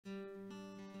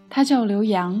他叫刘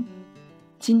洋，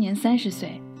今年30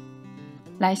岁，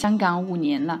来香港5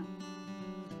年了。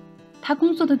他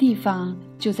工作的地方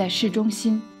就在市中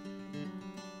心。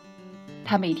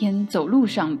他每天走路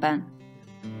上班。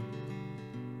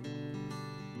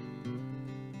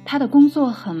他的工作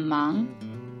很忙，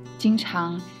经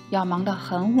常要忙到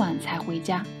很晚才回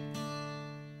家。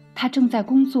他正在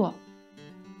工作，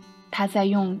他在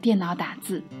用电脑打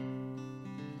字。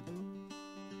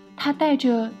他戴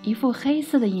着一副黑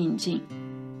色的眼镜。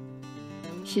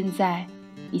现在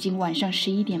已经晚上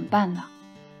11点半了，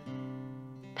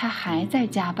他还在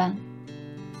加班。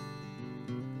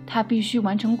他必须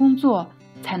完成工作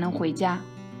才能回家。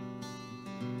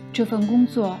这份工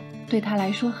作对他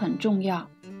来说很重要。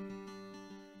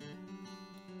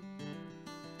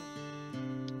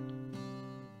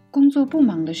工作不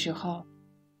忙的时候，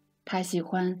他喜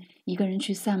欢一个人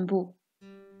去散步。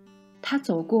他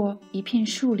走过一片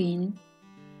树林，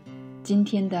今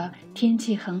天的天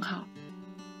气很好。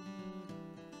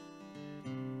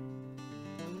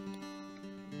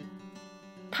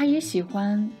他也喜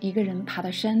欢一个人爬到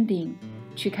山顶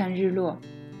去看日落。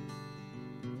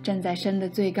站在山的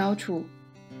最高处，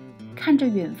看着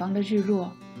远方的日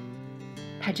落，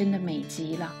它真的美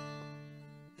极了。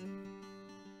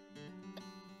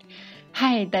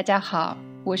嗨，大家好，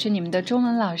我是你们的中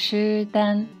文老师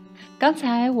丹。刚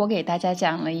才我给大家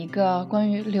讲了一个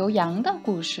关于刘洋的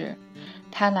故事。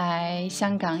他来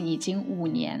香港已经5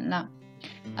年了。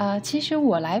其实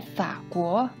我来法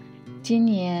国今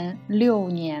年6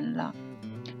年了，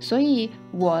所以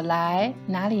我来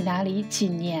哪里几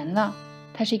年了，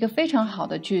它是一个非常好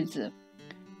的句子。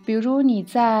比如你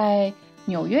在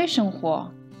纽约生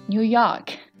活 New York，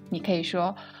 你可以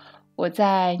说我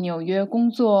在纽约工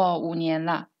作5年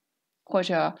了，或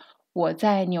者我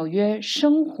在纽约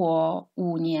生活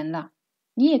5年了。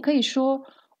你也可以说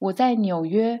我在纽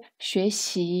约学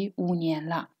习5年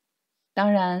了。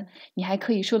当然你还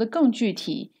可以说得更具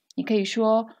体，你可以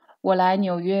说我来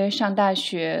纽约上大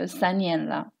学3年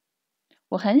了，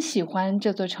我很喜欢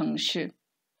这座城市。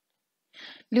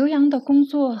刘洋的工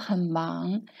作很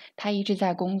忙，他一直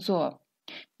在工作。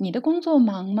你的工作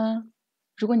忙吗？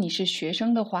如果你是学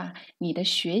生的话，你的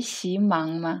学习忙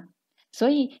吗？所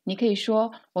以你可以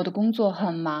说我的工作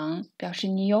很忙，表示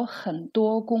你有很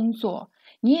多工作。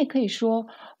你也可以说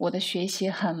我的学习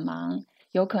很忙，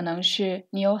有可能是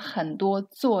你有很多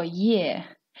作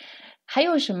业。还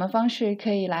有什么方式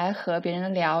可以来和别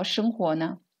人聊生活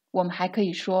呢？我们还可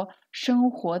以说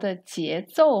生活的节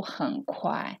奏很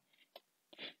快。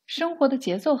生活的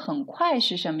节奏很快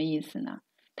是什么意思呢？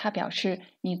它表示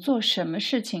你做什么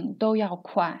事情都要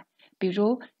快。比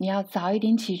如你要早一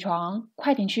点起床，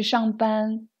快点去上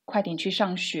班，快点去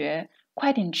上学，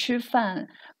快点吃饭，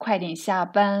快点下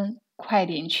班，快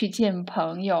点去见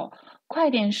朋友，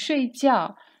快点睡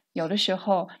觉。有的时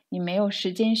候你没有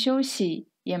时间休息，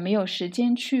也没有时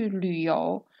间去旅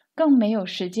游，更没有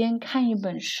时间看一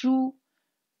本书。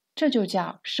这就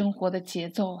叫生活的节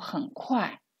奏很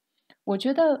快。我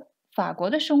觉得法国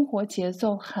的生活节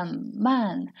奏很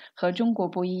慢，和中国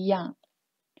不一样。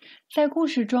在故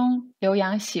事中，刘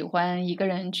洋喜欢一个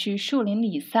人去树林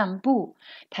里散步，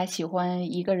他喜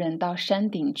欢一个人到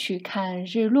山顶去看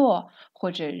日落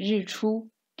或者日出。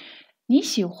你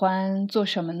喜欢做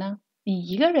什么呢？你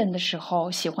一个人的时候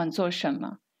喜欢做什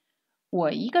么？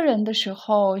我一个人的时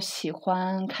候喜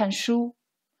欢看书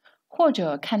或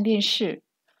者看电视。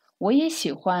我也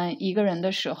喜欢一个人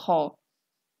的时候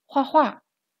画画，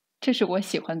这是我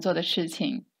喜欢做的事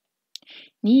情。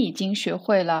你已经学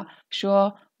会了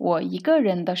说我一个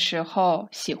人的时候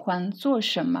喜欢做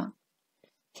什么。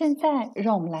现在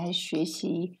让我们来学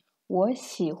习我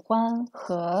喜欢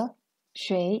和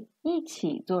谁一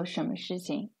起做什么事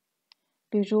情。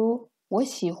比如我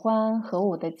喜欢和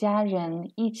我的家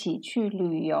人一起去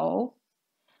旅游，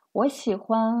我喜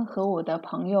欢和我的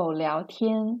朋友聊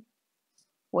天，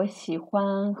我喜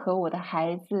欢和我的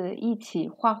孩子一起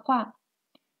画画，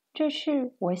这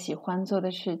是我喜欢做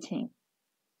的事情。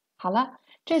好了，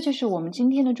这就是我们今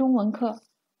天的中文课，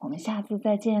我们下次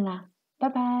再见啦，拜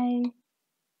拜。